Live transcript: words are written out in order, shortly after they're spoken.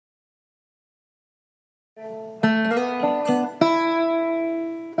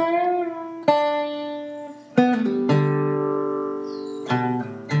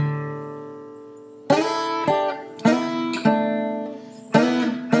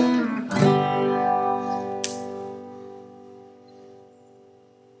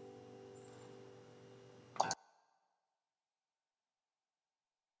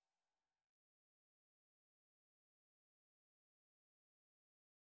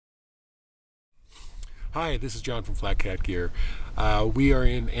Hi, this is John from FlatCatGear. We are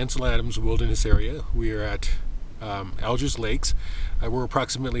in Ansel Adams Wilderness Area. We are at Algers Lakes. We're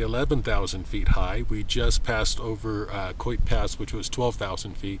approximately 11,000 feet high. We just passed over Coit Pass, which was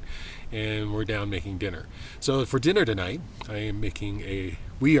 12,000 feet, and we're down making dinner. So for dinner tonight, we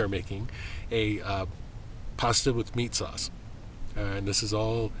are making a pasta with meat sauce. And this is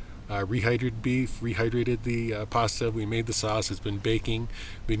all rehydrated beef, rehydrated the pasta. We made the sauce. It's been baking.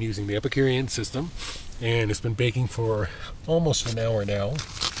 Been using the Epicurean system, and it's been baking for almost an hour now.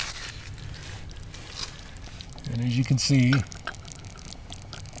 And as you can see,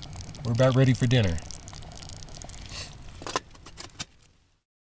 we're about ready for dinner.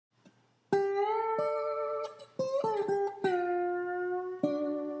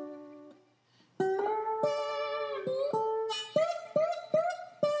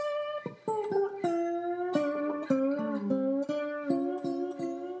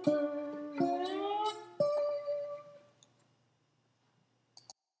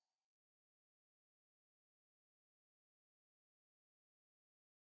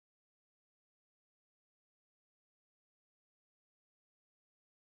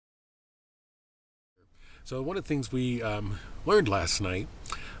 So one of the things we learned last night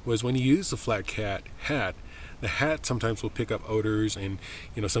was when you use the FlatCat hat, the hat sometimes will pick up odors, and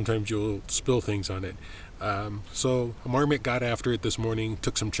sometimes you'll spill things on it. So a marmot got after it this morning,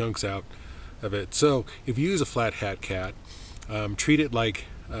 took some chunks out of it. So if you use a flat hat cat, treat it like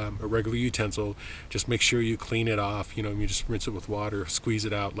a regular utensil. Just make sure you clean it off. You just rinse it with water, squeeze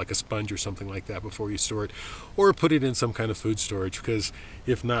it out like a sponge or something like that before you store it, or put it in some kind of food storage, because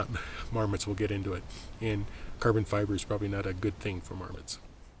if not, marmots will get into it, and carbon fiber is probably not a good thing for marmots.